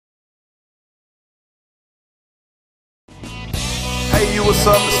what's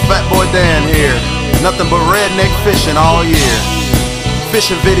up? It's FatBoy Dan here. Nothing but redneck fishing all year.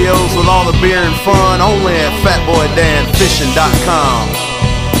 Fishing videos with all the beer and fun only at FatBoyDanFishing.com.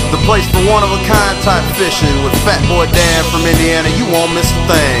 The place for one-of-a-kind type fishing with FatBoy Dan from Indiana. You won't miss a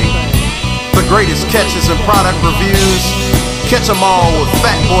thing. The greatest catches and product reviews. Catch them all with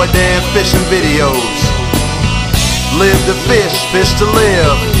FatBoy Dan fishing videos. Live to fish, fish to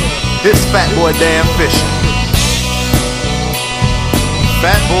live. It's FatBoy Dan Fishing.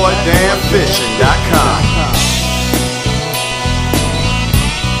 FatBoyDanFishing.com.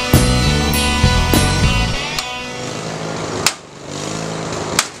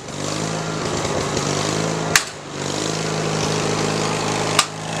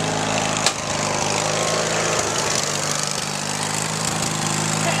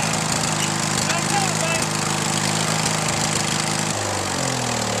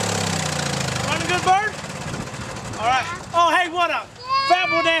 Good bird? Alright. Oh, hey, what up?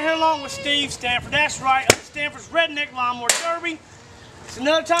 FatBoy Dan here along with Steve Stanford. That's right, up at Stanford's Redneck Lawnmower Derby. It's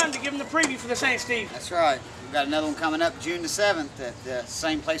another time to give them the preview for this, ain't Steve? That's right. We've got another one coming up June the 7th at the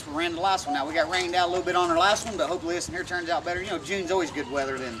same place we ran the last one. Now, we got rained out a little bit on our last one, but hopefully this one here turns out better. You know, June's always good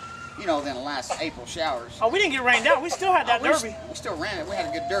weather than the last April showers. Oh, we didn't get rained out. We still had that derby. We still ran it. We had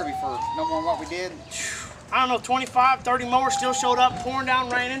a good derby for no more than what we did. I don't know, 25, 30 mowers still showed up, pouring down,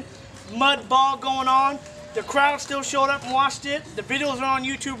 raining. Mud ball going on. The crowd still showed up and watched it. The videos are on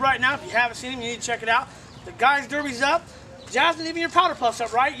YouTube right now. If you haven't seen them, you need to check it out. The guys' derby's up. Jasmine, even your powder puff's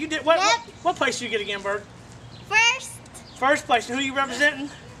up, right? You did what? Yep. What place did you get again, Bird? First. First place. Who are you representing?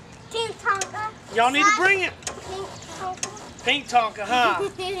 Team Tonka. Y'all need to bring it. Pink Tonka. Pink Tonka, huh?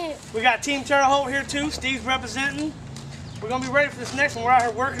 We got Team Terre Haute here too. Steve's representing. We're gonna be ready for this next one. We're out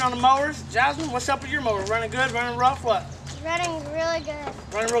here working on the mowers. Jasmine, what's up with your mower? Running good? Running rough? What? Running really good.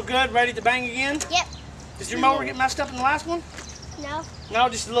 Running real good? Ready to bang again? Yep. Did your mower get messed up in the last one? No. No,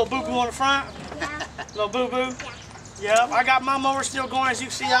 just a little boo-boo on the front? Yeah. Little boo-boo? Yeah. Yep, I got my mower still going. As you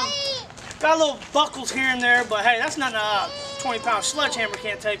can see, I've got little buckles here and there, but hey, that's nothing a 20-pound sledgehammer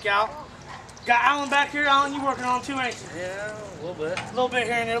can't take out. Got Alan back here. Alan, you working on too, ain't you? Yeah, a little bit. A little bit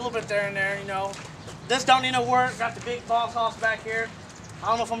here and there, a little bit there and there, you know. This don't need no work. Got the big boss hoss back here. I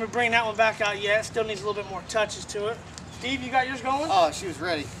don't know if I'm gonna bring that one back out yet. Still needs a little bit more touches to it. Steve, you got yours going? Oh, she was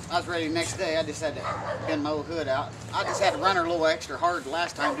ready. I was ready the next day. I just had to bend my old hood out. I just had to run her a little extra hard the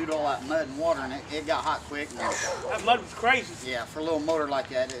last time due to all that mud and water, and it got hot quick. And That mud was crazy. yeah, for a little motor like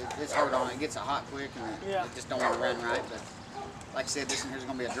that, it's hard on it. It gets hot quick, and Yeah. it just don't want to run right. But like I said, this one here's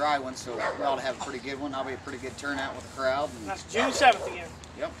going to be a dry one, so we ought to have a pretty good one. I'll be a pretty good turnout with the crowd. And, That's June 7th again.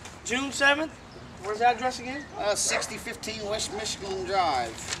 yep. June 7th. Where's the address again? 6015 West Michigan Drive,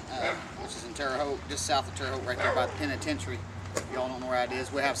 which is in Terre Haute, just south of Terre Haute, right there by the penitentiary. Y'all don't know where that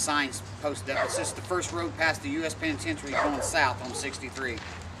is. We have signs posted up. It's just the first road past the U.S. Penitentiary going south on 63.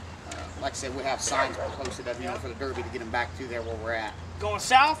 Like I said, we have signs posted up, for the derby to get them back to there where we're at. Going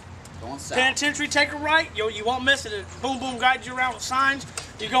south? Going south. Penitentiary, take a right. You won't miss it. It's boom, boom, guide you around with signs.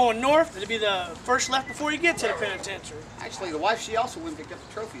 You're going north. It'll be the first left before you get to the penitentiary. Actually, the wife, she also went and picked up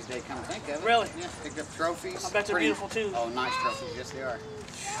the trophies today, come to think of it. Really? Yeah, picked up the trophies. I bet they're beautiful, too. Oh, nice trophies. Yes, they are.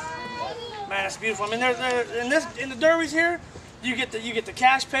 Man, that's beautiful. I mean, in the derbies here, you get the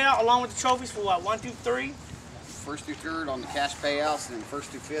cash payout along with the trophies for what, 1 through 3? First through third on the cash payouts, and then first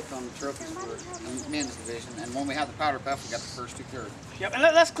through fifth on the trophies for the men's division. And when we have the powder puff, we got the first through third. Yep, and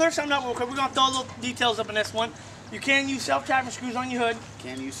let's clear something up real quick. We're going to throw little details up in this one. You can use self-tapping screws on your hood.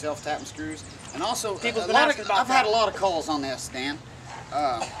 Can use self-tapping screws. And also, People's been asking about I've had a lot of calls on this, Dan.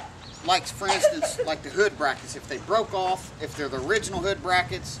 Like, for instance, like the hood brackets. If they broke off, if they're the original hood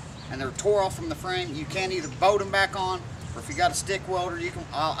brackets and they're tore off from the frame, you can either bolt them back on, or if you got a stick welder, you can.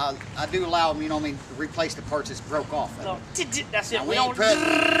 I do allow them, to replace the parts that broke off. So, that's it. Now, we ain't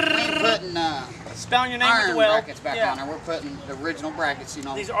putting spelling your name with iron the well. brackets back on there. We're putting the original brackets,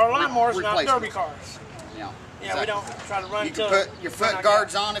 These are lawnmowers, not derby replacement. cars. Yeah. Yeah, we don't try to run. You can put your foot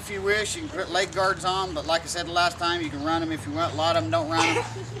guards on if you wish. You can put leg guards on, but like I said the last time, you can run them if you want. A lot of them don't run them.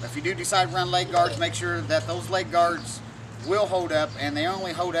 If you do decide to run leg guards, make sure that those leg guards will hold up, and they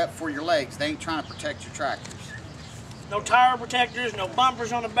only hold up for your legs. They ain't trying to protect your tractors. No tire protectors, no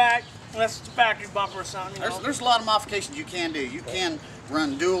bumpers on the back, unless it's a factory bumper or something. There's a lot of modifications you can do. You can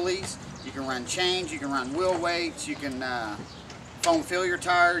run dualies. You can run chains. You can run wheel weights. You can foam fill your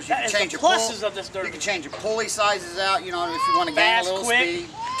tires. You can change your pluses of this derby. You can change your pulley sizes out. If you want to gain a little quick, speed.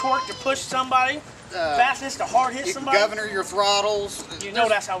 Torque to push somebody. Fastness to hard hit You somebody. can governor your throttles.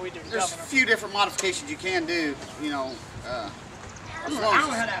 That's how we do. There's a few different modifications you can do. I don't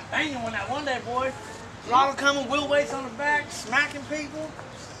have that banging one that one day, boy. Throttle coming, wheel weights on the back, smacking people.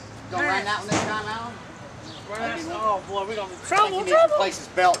 Gonna run that one this time, Alan? Oh boy, we're gonna be He trouble. needs to replace his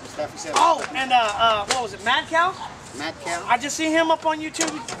belt and stuff. He said. Oh, and what was it, Mad Cow? Mad Cow. I just seen him up on YouTube,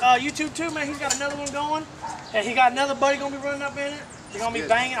 YouTube too, man. He's got another one going, and he got another buddy gonna be running up in it. They're gonna be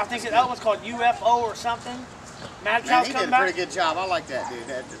banging. I think the other one's called UFO or something. Mad Cow's He coming did a back. pretty good job. I like that dude.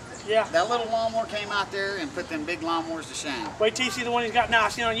 Yeah. That little lawnmower came out there and put them big lawnmowers to shame. Wait till you see the one he's got now. I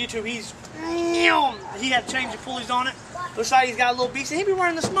seen it on YouTube. He had to change the pulleys on it. Looks like he's got a little beast. And he be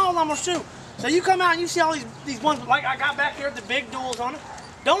running the small lawnmowers too. So you come out and you see all these ones like I got back here, the big duals on it.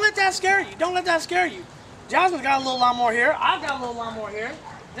 Don't let that scare you. Don't let that scare you. Jasmine's got a little lawnmower here. I've got a little lawnmower here.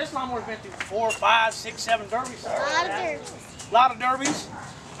 This lawnmower's been through 4, 5, 6, 7 derbies. A lot of derbies.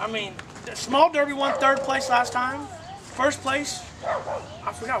 I mean, the small derby won 3rd place last time. 1st place,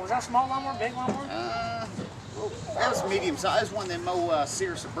 I forgot, was that small lawnmower, big lawnmower? That was medium size. One of them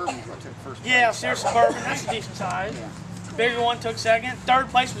Sears Suburbans what took first place. Yeah, Sears Suburban, that's a decent size. Bigger one took 2nd. 3rd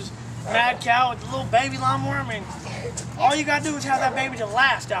place was Mad Cow with the little baby lawnmower. I mean, all you gotta do is have that baby to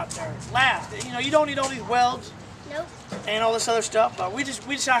last out there. Last. You know, you don't need all these welds and all this other stuff, but we just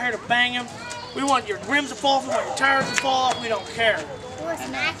out here to bang them. We want your rims to fall off, we want your tires to fall off, we don't care.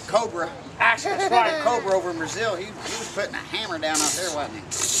 And Cobra. Actually, that's right. Cobra over in Brazil, he was putting a hammer down out there, wasn't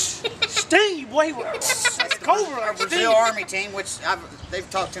he? Sting, you boy. Cobra. Our Brazil Army team, which they've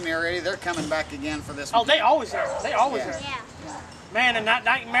talked to me already, they're coming back again for this one. Oh, they always are. They always are. Yeah. Man, and that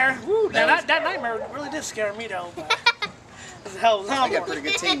nightmare, woo, that nightmare really did scare me though. It's a hell of a They got a lawnmower. pretty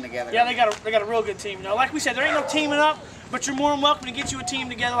good team together. Yeah, they got a real good team. You know, like we said, there ain't no teaming up, but you're more than welcome to get you a team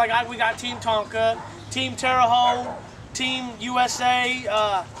together. Like we got Team Tonka, Team Terre Haute, Team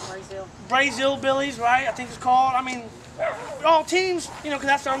USA, Brazil Billies, right? I think it's called. I mean, all teams, you know, because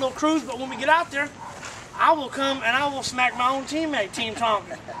that's our little cruise. But when we get out there, I will come and I will smack my own teammate, Team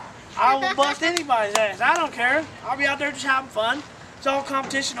Tonka. I will bust anybody's ass. I don't care. I'll be out there just having fun. It's all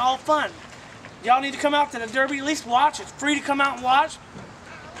competition, all fun. Y'all need to come out to the Derby, at least watch. It's free to come out and watch.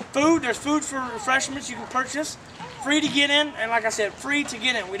 Food, there's food for refreshments you can purchase. Free to get in, and like I said, free to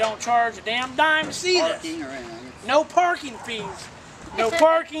get in. We don't charge a damn dime to see this. Parking or anything. No parking fees. No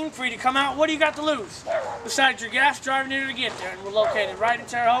parking, free to come out. What do you got to lose? Besides your gas driving in to get there. And we're located right in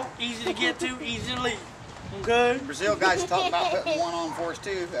Terre Haute. Easy to get to, easy to leave. Okay? Brazil guys talking about putting one on for us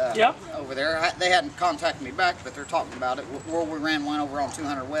too. Yep. Over there, they hadn't contacted me back, but they're talking about it. Where we ran one over on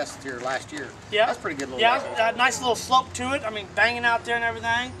 200 West here last year. Yeah. That's a pretty good little. Yeah, nice little slope to it. I mean, banging out there and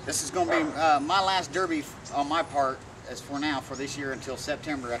everything. This is going to be my last derby on my part, as for now, for this year until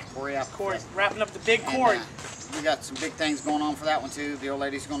September at the Corey Apple Corey, Fest. wrapping up the big And, Corey. we got some big things going on for that one too. The old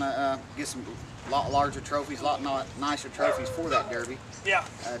lady's going to get some lot larger trophies, lot nicer trophies for that derby. Yeah.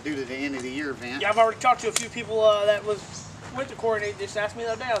 Due to the end of the year event. Yeah, I've already talked to a few people that went to Corey. They just asked me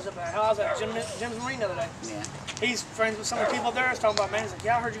the other day. I was up at Jim's Marine the other day. Yeah. He's friends with some of the people up there. I was talking about, man, he's like,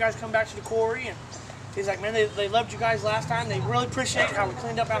 yeah, I heard you guys come back to the Corey, and he's like, man, they loved you guys last time. They really appreciate how we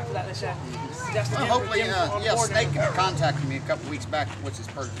cleaned up after that. They said, that's the Well, Jim- hopefully, Jim on yeah, board Snake now. contacted me a couple weeks back, which is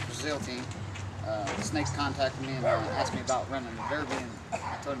part of the Brazil team. Snake contacted me and asked me about running the derby, and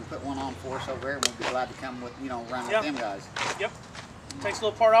I told him to put one on for us over there, and we'd be glad to come with, run with them guys. Yep. Takes a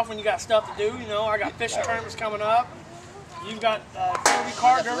little part off when you got stuff to do. You know, I got fishing tournaments coming up. You've got derby,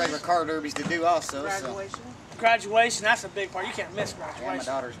 car Got the regular derbies. car derbies to do also. Graduation, that's a big part. You can't miss Yeah, my graduation.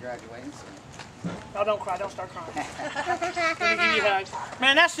 daughter's graduating. So. Oh, don't cry. Don't start crying. Let me give you a hug.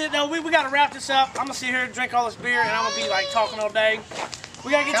 Man, that's it, though. We got to wrap this up. I'm going to sit here and drink all this beer, and I'm going to be, like, talking all day.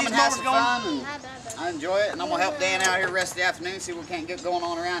 We got to get Come these and have mowers some going. fun, and I enjoy it, and I'm going to help Dan out here the rest of the afternoon, see what we can't get going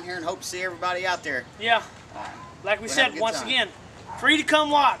on around here, and hope to see everybody out there. Yeah. Like we We'll have a said, good once time. again, free to come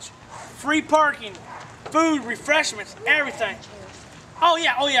watch. Free parking, food, refreshments, everything. Oh,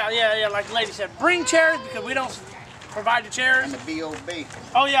 yeah. Like the lady said, bring chairs because we don't provide the chairs. And the B.O.B.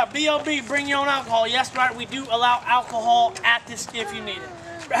 Oh, yeah, B.O.B., bring your own alcohol. Yes, right, we do allow alcohol at this if you need it.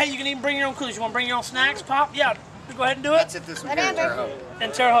 But, hey, you can even bring your own coolers. You want to bring your own snacks, Pop? Yeah, go ahead and do it. That's it this one here in Terre Haute.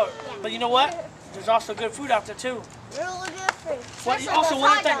 And Terre Haute. But you know what? There's also good food out there, too. Really good food. What, also,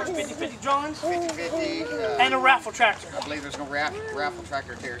 one other thing, there's 50-50 drawings 50-50. and a raffle tractor. I believe there's no raffle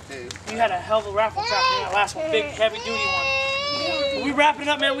tractor there too. You had a hell of a raffle tractor in that last one, big, heavy-duty one. But we wrapping it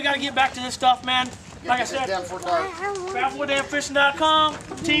up, man. We got to get back to this stuff, man. Like I said, Down for dark. FatBoyDamnFishing.com,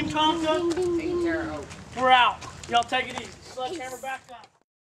 Team Tonka, Team Terre Haute. we're out. Y'all take it easy. Sledgehammer back up.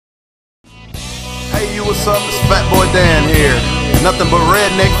 Hey, you, what's up? It's FatBoy Dan here. Nothing but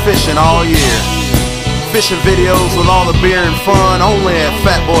redneck fishing all year. Fishing videos with all the beer and fun only at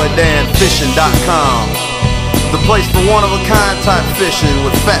FatBoyDanFishing.com. The place for one-of-a-kind type fishing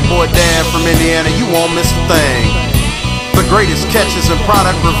with FatBoy Dan from Indiana. You won't miss a thing. The greatest catches and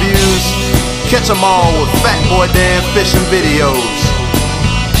product reviews. Catch them all with FatBoy Dan fishing videos.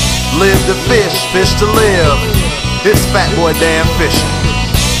 Live to fish, fish to live. It's FatBoy Dan Fishing.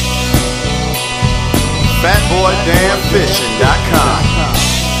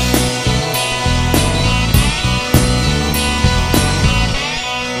 FatBoyDanFishing.com.